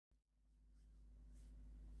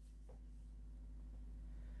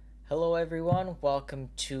Hello everyone,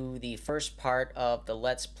 welcome to the first part of the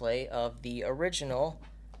Let's Play of the original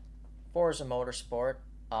Forza Motorsport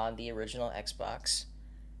on the original Xbox.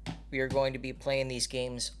 We are going to be playing these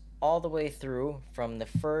games all the way through, from the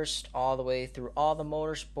first all the way through all the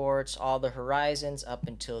motorsports, all the horizons, up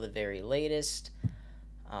until the very latest.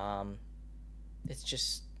 It's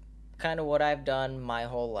just kind of what I've done my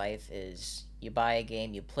whole life is you buy a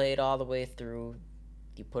game, you play it all the way through,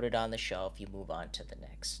 you put it on the shelf, you move on to the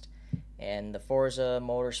next. And the Forza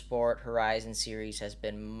Motorsport Horizon series has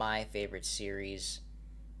been my favorite series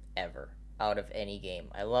ever out of any game.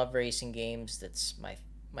 I love racing games. That's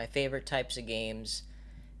my favorite types of games.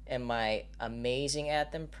 Am I amazing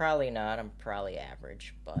at them? Probably not. I'm probably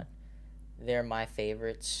average, but they're my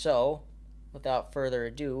favorites. So, without further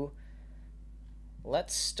ado,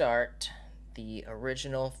 let's start the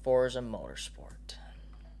original Forza Motorsport.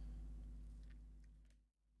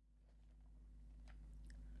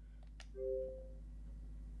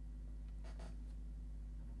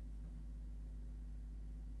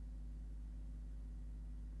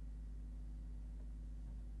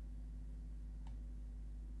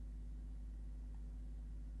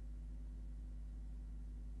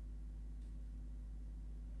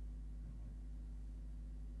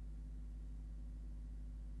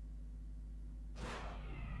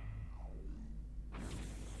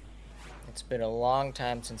 It's been a long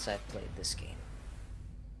time since I've played this game.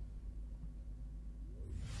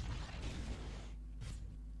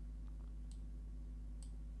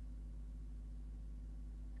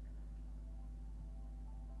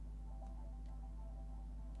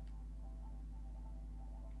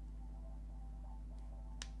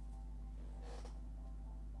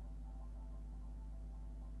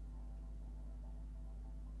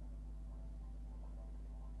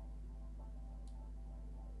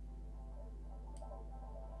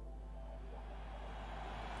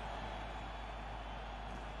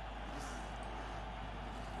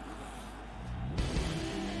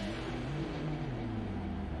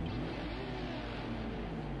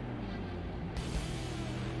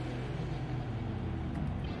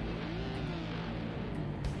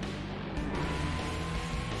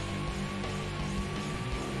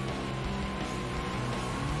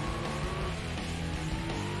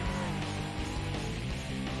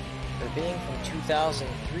 Being from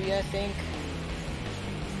 2003, I think.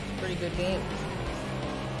 Pretty good game.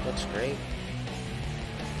 Looks great.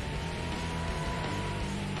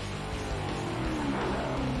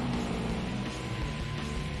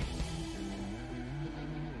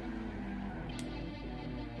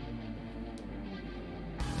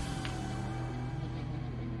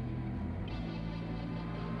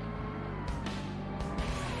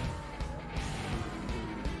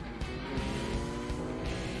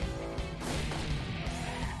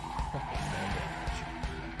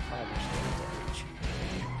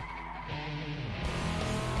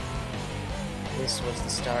 This was the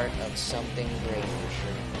start of something great for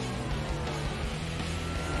sure.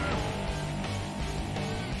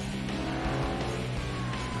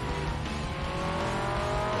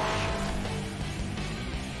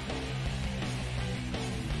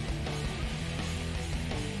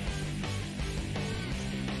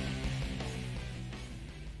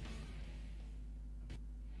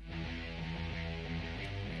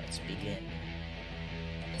 Let's begin.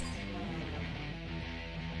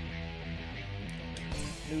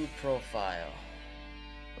 New profile.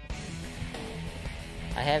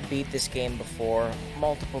 I have beat this game before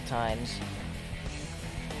multiple times,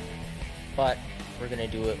 but we're gonna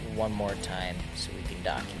do it one more time so we can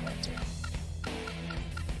document it.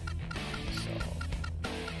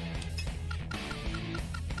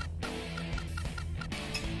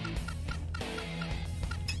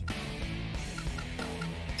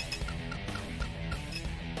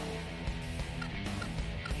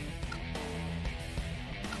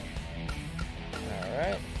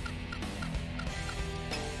 Alright.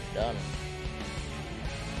 Done.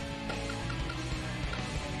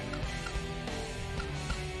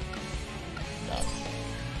 Done.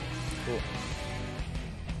 Cool.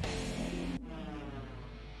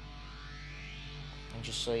 And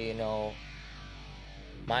just so you know,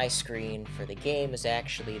 my screen for the game is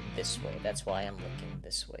actually this way. That's why I'm looking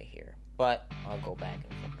this way here. But I'll go back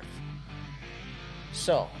and forth.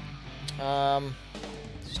 So,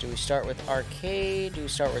 do we start with arcade? Do we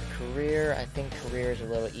start with career? I think career is a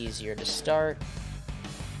little easier to start.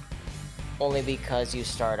 Only because you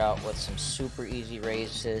start out with some super easy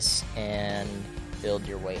races and build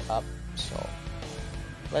your way up. So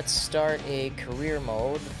let's start a career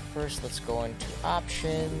mode. First, let's go into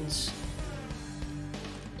options.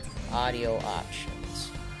 Audio options.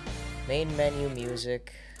 Main menu,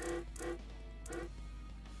 music.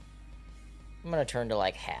 I'm gonna turn to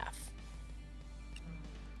like half.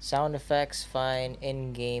 Sound effects, fine.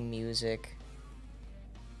 In-game music.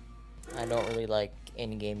 I don't really like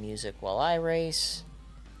in-game music while I race.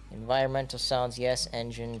 Environmental sounds, yes.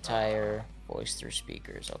 Engine, tire, voice through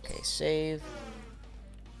speakers. Okay, save.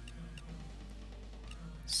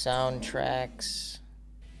 Soundtracks,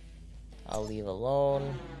 I'll leave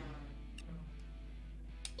alone.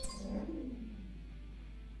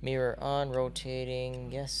 Mirror on, rotating,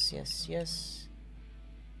 yes, yes, yes.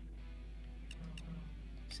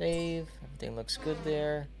 Save, everything looks good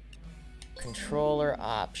there. Controller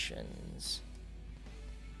options.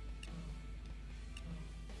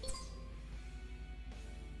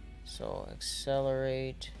 So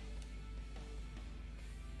accelerate.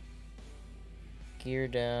 Gear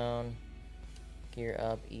down. Gear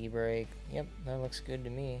up, e-brake. Yep, that looks good to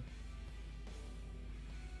me.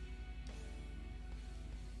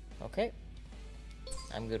 Okay.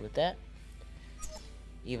 I'm good with that.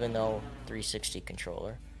 Even though 360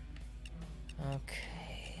 controller.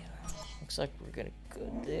 Okay. Looks like we're gonna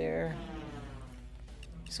good there.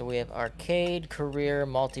 So we have arcade, career,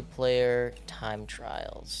 multiplayer, time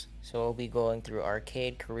trials. So we'll be going through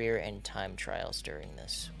arcade, career, and time trials during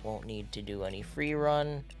this. Won't need to do any free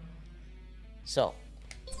run. So,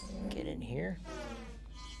 get in here.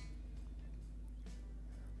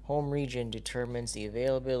 Home region determines the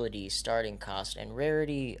availability, starting cost, and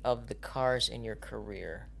rarity of the cars in your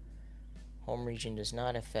career. Home region does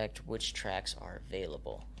not affect which tracks are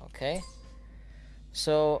available. Okay?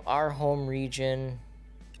 So, our home region...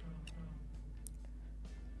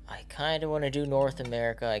 I kind of want to do North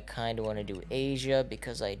America. I kind of want to do Asia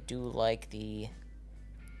because I do like the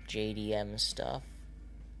JDM stuff.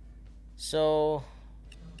 So,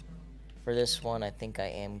 for this one, I think I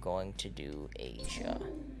am going to do Asia.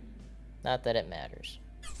 Not that it matters.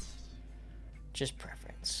 Just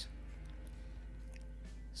preference.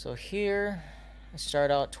 So here, I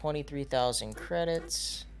start out 23,000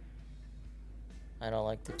 credits. I don't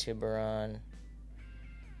like the Tiburon.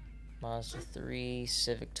 Mazda 3,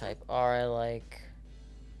 Civic Type R I like.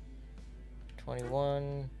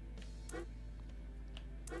 21.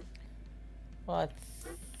 Well, I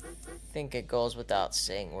think it goes without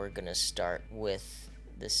saying we're gonna start with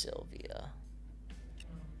the Sylvia.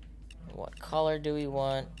 What color do we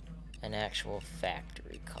want? An actual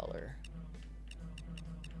factory color.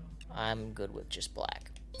 I'm good with just black.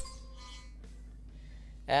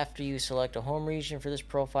 After you select a home region for this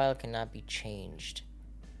profile, it cannot be changed.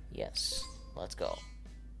 Yes, let's go.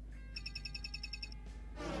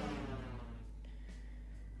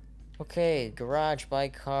 Okay, garage,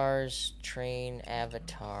 bike, cars, train,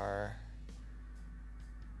 avatar.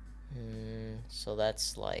 So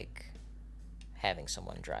that's like having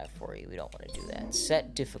someone drive for you. We don't want to do that.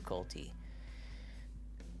 Set difficulty.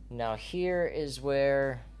 Now here is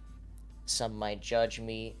where some might judge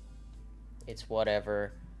me. It's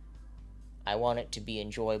whatever. I want it to be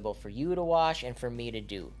enjoyable for you to watch and for me to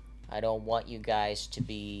do. I don't want you guys to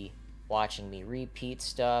be watching me repeat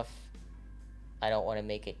stuff. I don't want to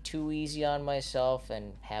make it too easy on myself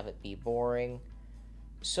and have it be boring.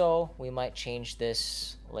 So we might change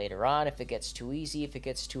this later on if it gets too easy, if it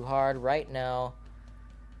gets too hard. Right now,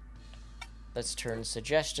 let's turn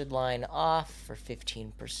suggested line off for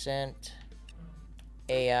 15%.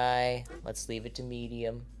 AI, let's leave it to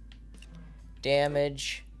medium.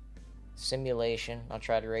 Damage, simulation, I'll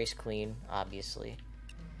try to race clean, obviously.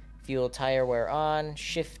 Fuel, tire wear on,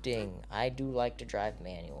 shifting, I do like to drive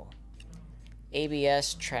manual.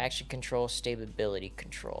 ABS, traction control, stability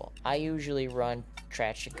control. I usually run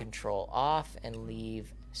traction control off and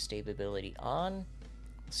leave stability on.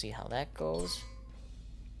 See how that goes.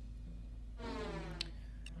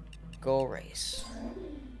 Go race.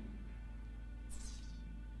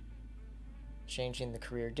 Changing the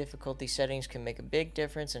career difficulty settings can make a big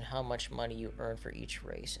difference in how much money you earn for each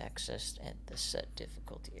race accessed at the set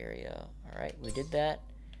difficulty area. Alright, we did that.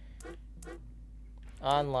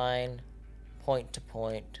 Online, point to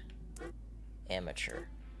point, amateur.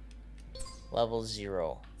 Level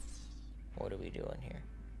 0. What are we doing here?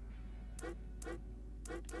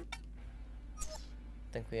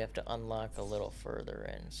 I think we have to unlock a little further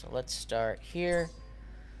in. So let's start here.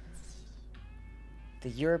 The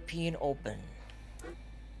European Open.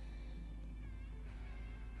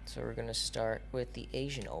 So we're going to start with the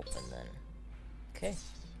Asian Open then. Okay.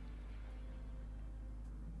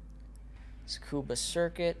 Tsukuba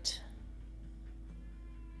Circuit.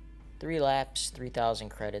 3 laps, 3,000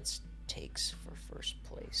 credits takes for first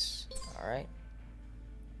place. Alright.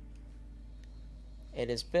 It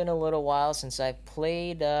has been a little while since I've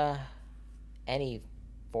played any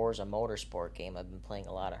Forza Motorsport game. I've been playing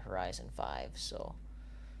a lot of Horizon 5, so.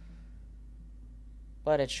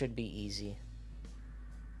 But it should be easy.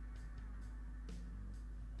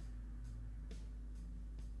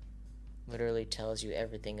 Literally tells you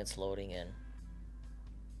everything it's loading in.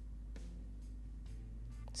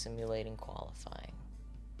 Simulating qualifying.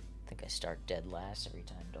 I think I start dead last every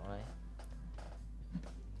time, don't I?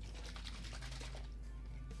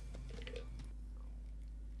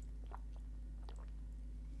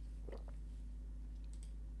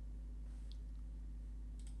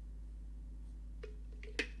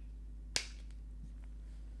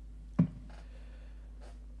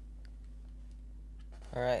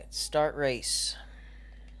 Alright, start race.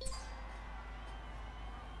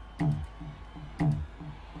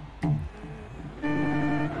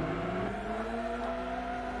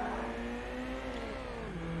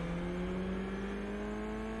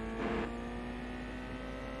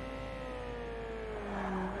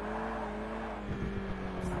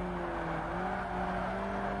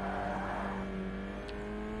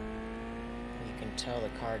 You can tell the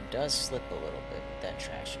car does slip a little bit with that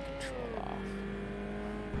traction control off.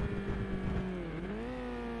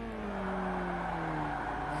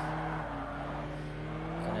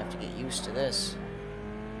 Gonna have to get used to this.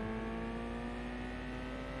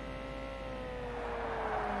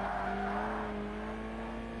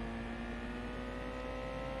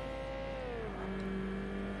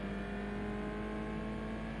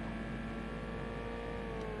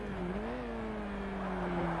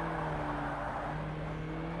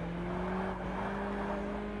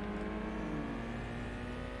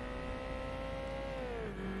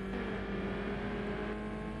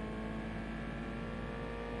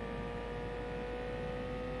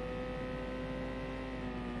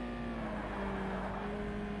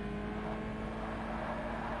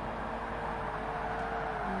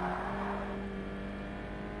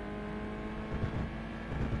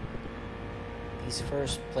 These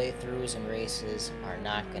first playthroughs and races are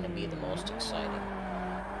not going to be the most exciting.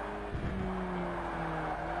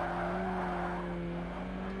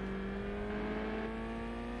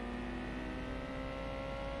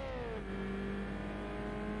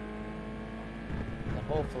 But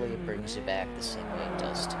hopefully it brings you back the same way it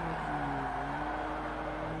does to me.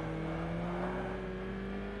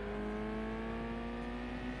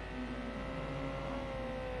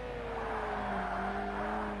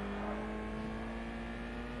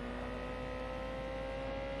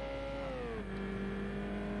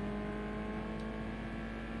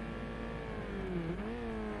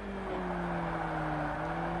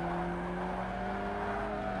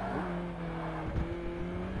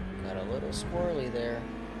 Squirrely there.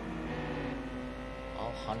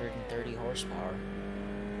 All 130 horsepower.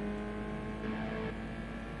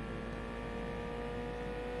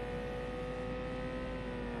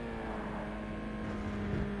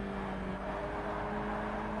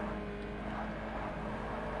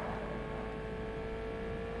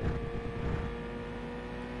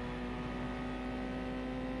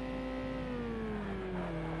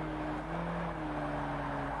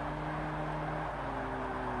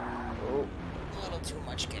 Too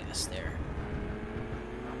much gas there.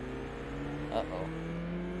 Uh-oh.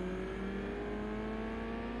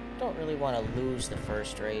 Don't really want to lose the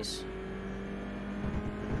first race.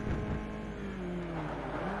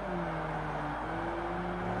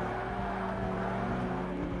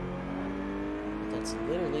 That's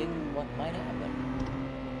literally what might happen.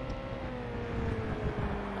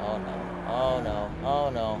 Oh no. Oh no. Oh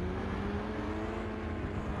no.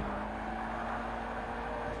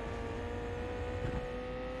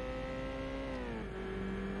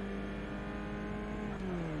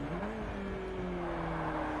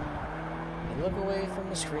 Look away from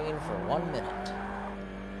the screen for 1 minute.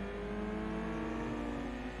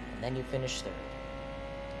 And then you finish third.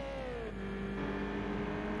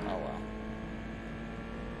 Oh well.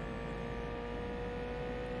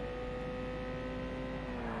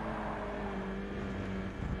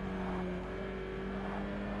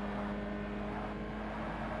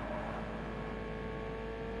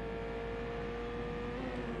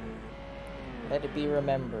 Let it be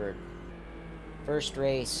remembered. First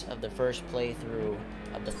race of the first playthrough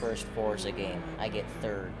of the first Forza game, I get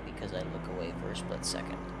third because I look away for a split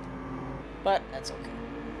second. But that's okay.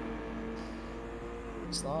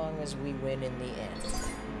 As long as we win in the end.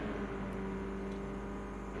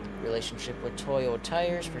 Relationship with Toyo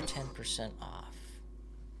Tires for 10% off.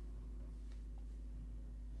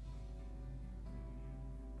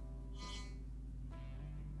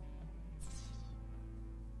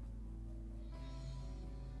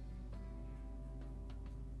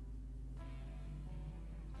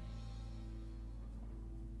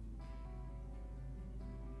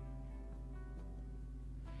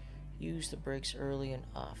 Use the brakes early and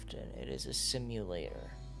often. It is a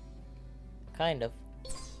simulator. Kind of. I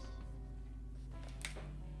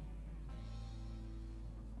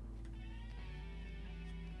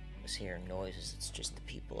was hearing noises. It's just the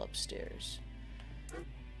people upstairs.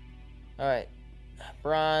 Alright.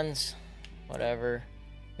 Bronze. Whatever.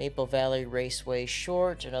 Maple Valley Raceway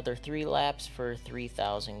short. Another 3 laps for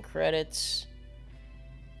 3,000 credits.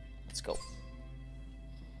 Let's go.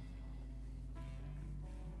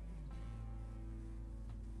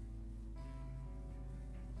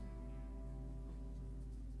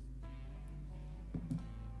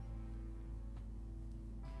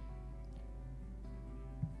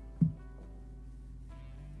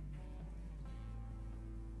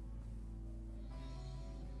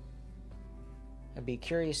 I'd be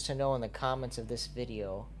curious to know in the comments of this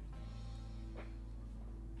video,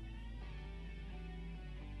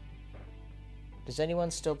 does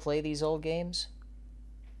anyone still play these old games?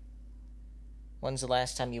 When's the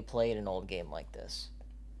last time you played an old game like this?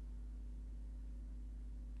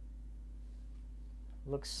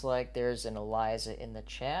 Looks like there's an Eliza in the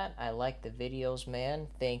chat. I like the videos, man.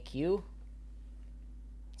 Thank you.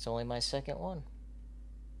 It's only my second one.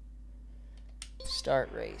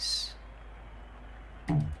 Start race.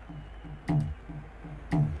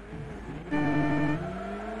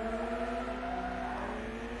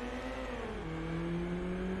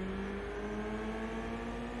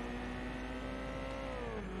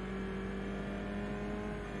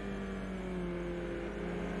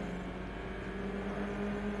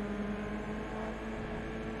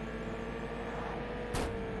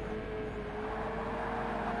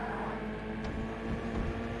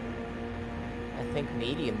 I think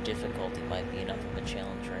medium difficulty might be enough of a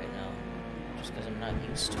challenge right now, just because I'm not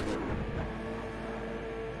used to it.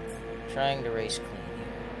 Trying to race clean here.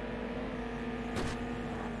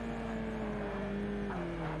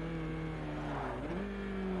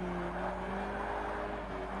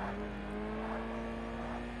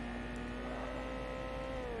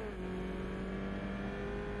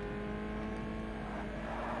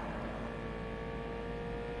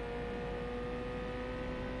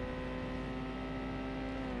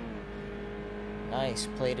 Nice,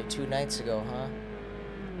 played it 2 nights ago, huh?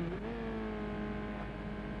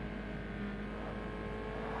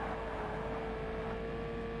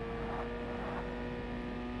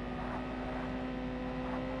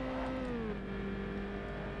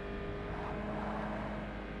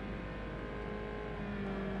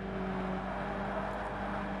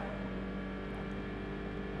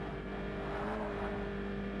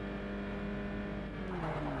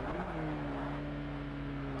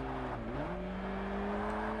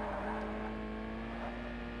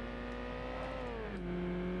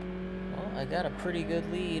 I got a pretty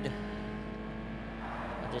good lead.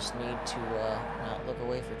 I just need to not look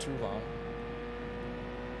away for too long.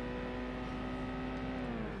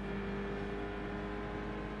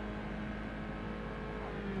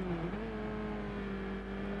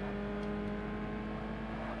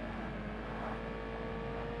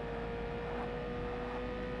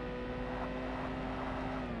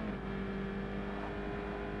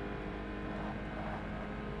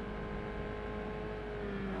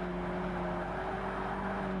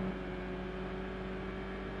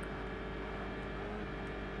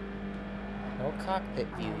 No cockpit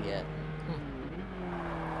view yet.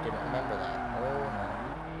 Didn't remember that. Oh no.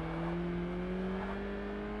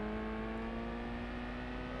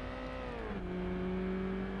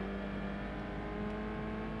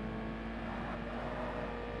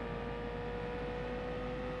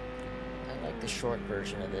 I like the short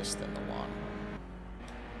version of this than the long one.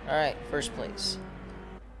 Alright, first place.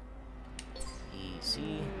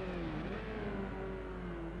 Easy.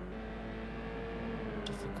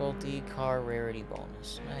 Difficulty, car rarity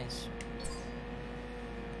bonus. Nice.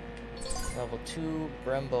 Level 2,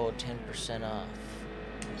 Brembo 10% off.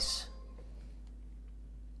 Nice.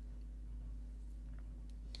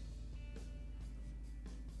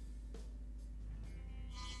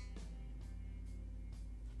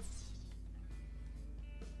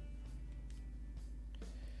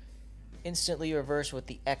 Instantly reverse with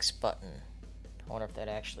the X button. I wonder if that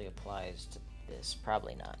actually applies to this.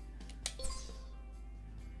 Probably not.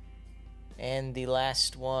 And the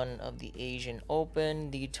last one of the Asian Open,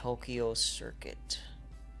 the Tokyo Circuit.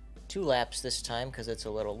 2 laps this time because it's a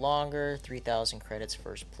little longer. 3,000 credits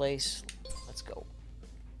first place. Let's go.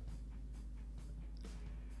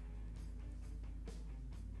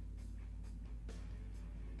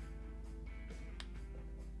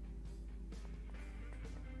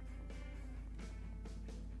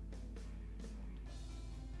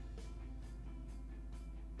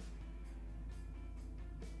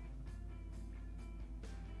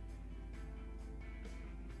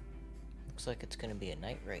 Looks like it's gonna be a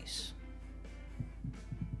night race.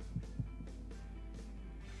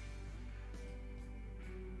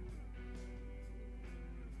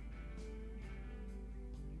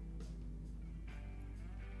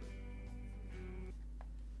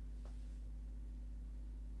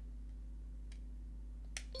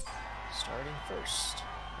 Starting first.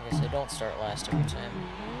 I guess I don't start last every time.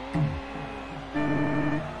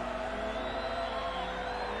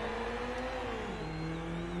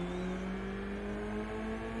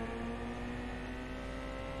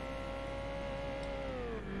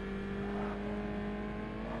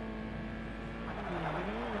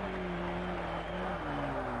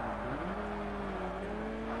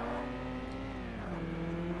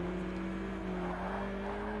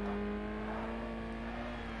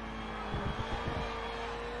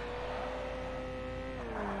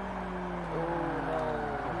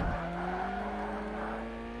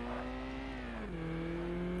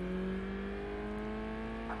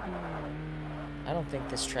 I don't think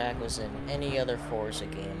this track was in any other Forza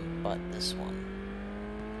game but this one.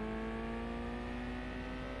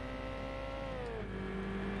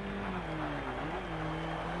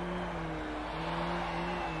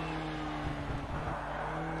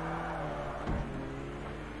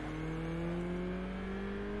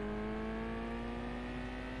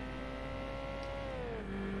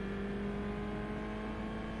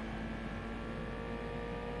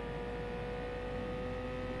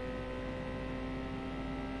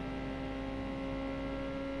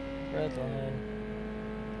 Red line.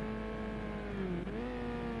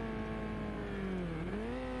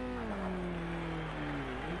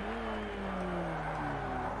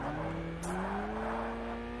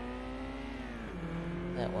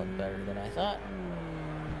 That went better than I thought.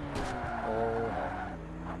 Oh no.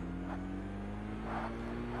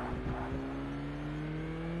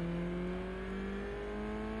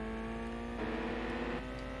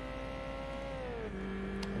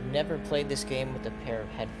 Never played this game with a pair of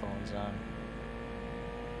headphones on.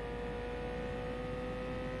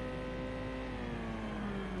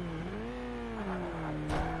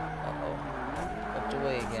 Uh-oh. Looked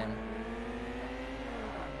away again.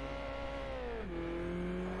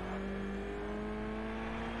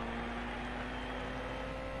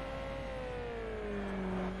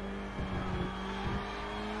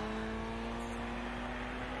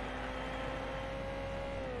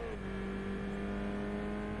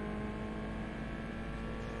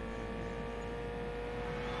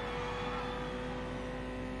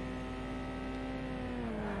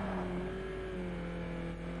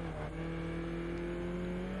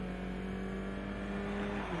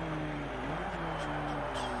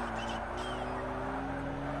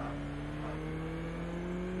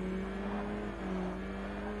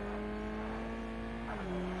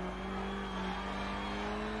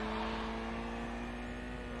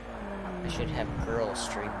 I should have girls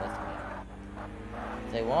stream with me.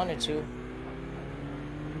 If they wanted to.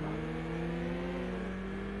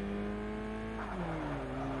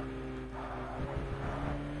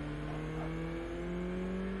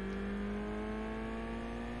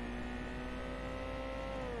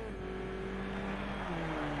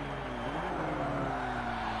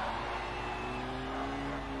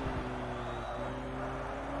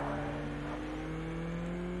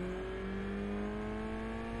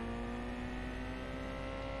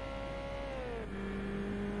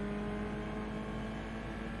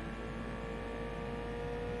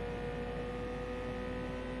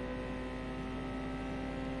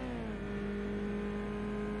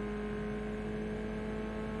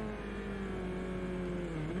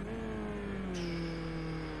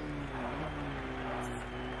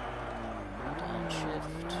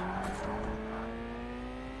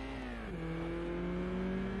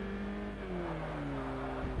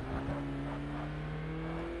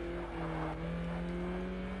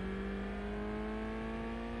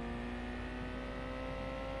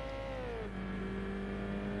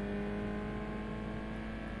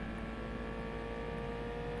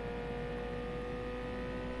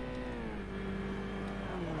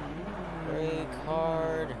 Brake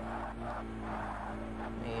hard.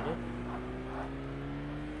 Made it.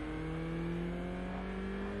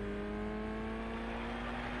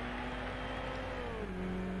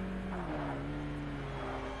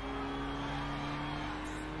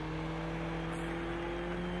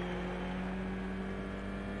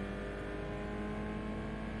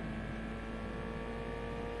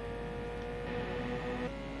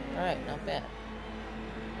 Alright, not bad.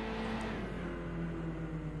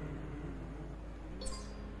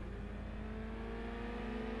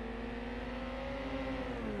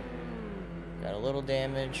 Got a little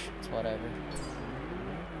damage, it's whatever.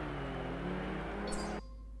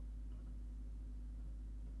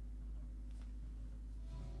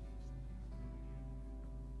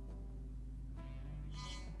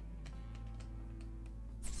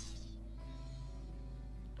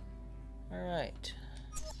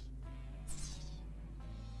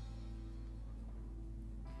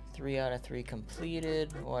 3 out of 3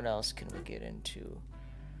 completed. What else can we get into?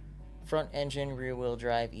 Front engine rear wheel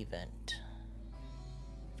drive event.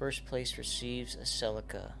 First place receives a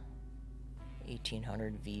Celica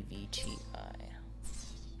 1800 VVTi.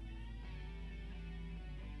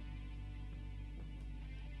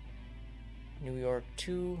 New York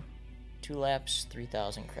 2 laps,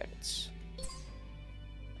 3,000 credits.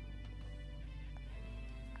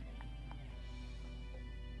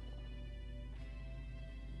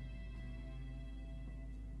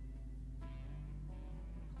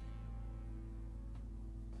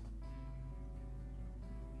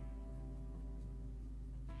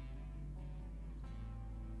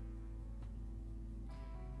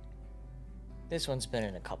 This one's been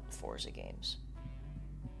in a couple Forza games.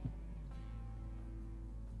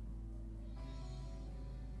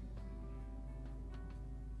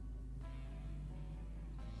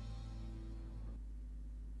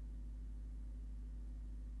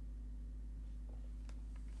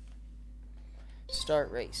 Start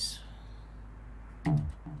race.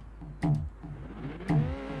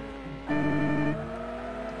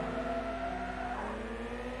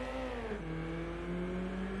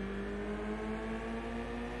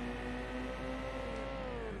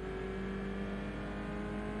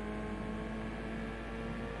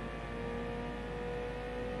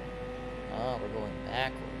 Oh, we're going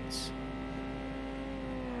backwards.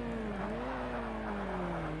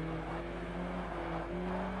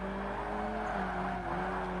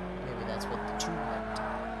 Maybe that's what the 2 meant.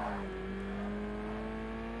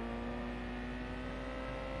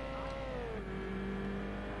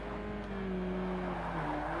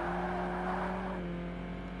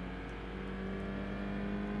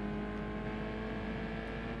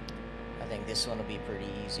 I think this one will be pretty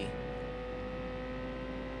easy.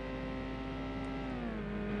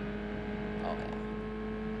 Oh yeah.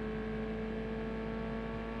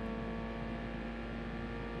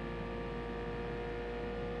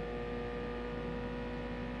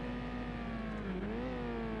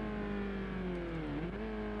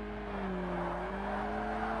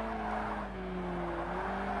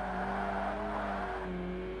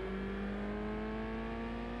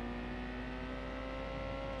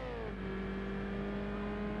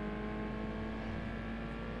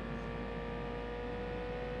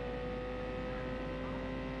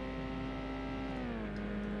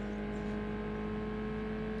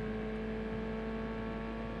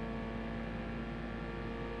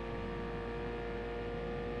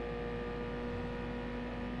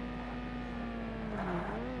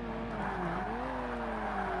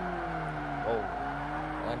 Oh,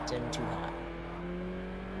 went in too high.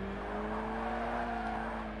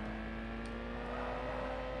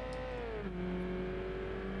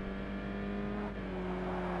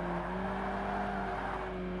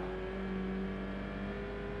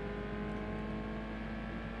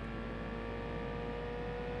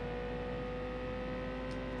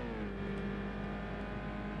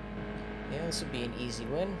 Yeah, this would be an easy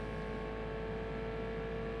win.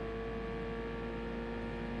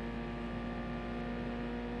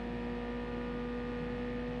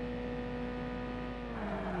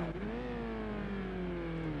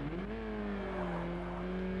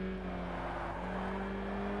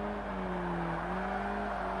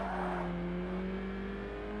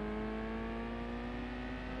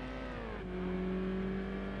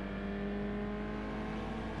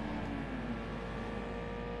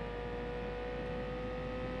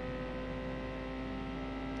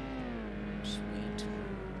 Sweet.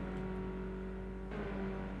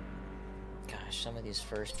 Gosh, some of these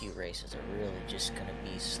first few races are really just gonna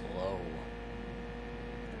be slow.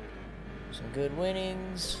 Some good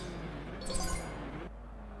winnings.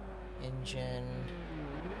 Engine.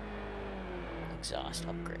 Exhaust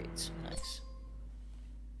upgrades. Nice.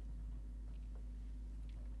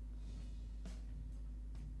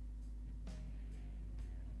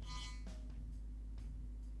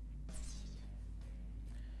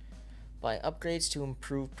 Buy upgrades to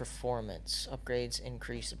improve performance. Upgrades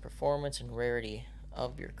increase the performance and rarity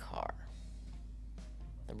of your car.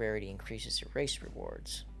 The rarity increases your race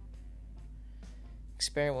rewards.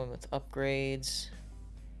 Experiment with upgrades.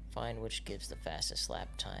 Find which gives the fastest lap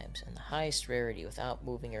times and the highest rarity without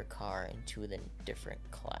moving your car into the different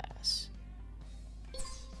class.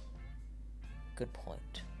 Good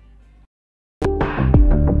point.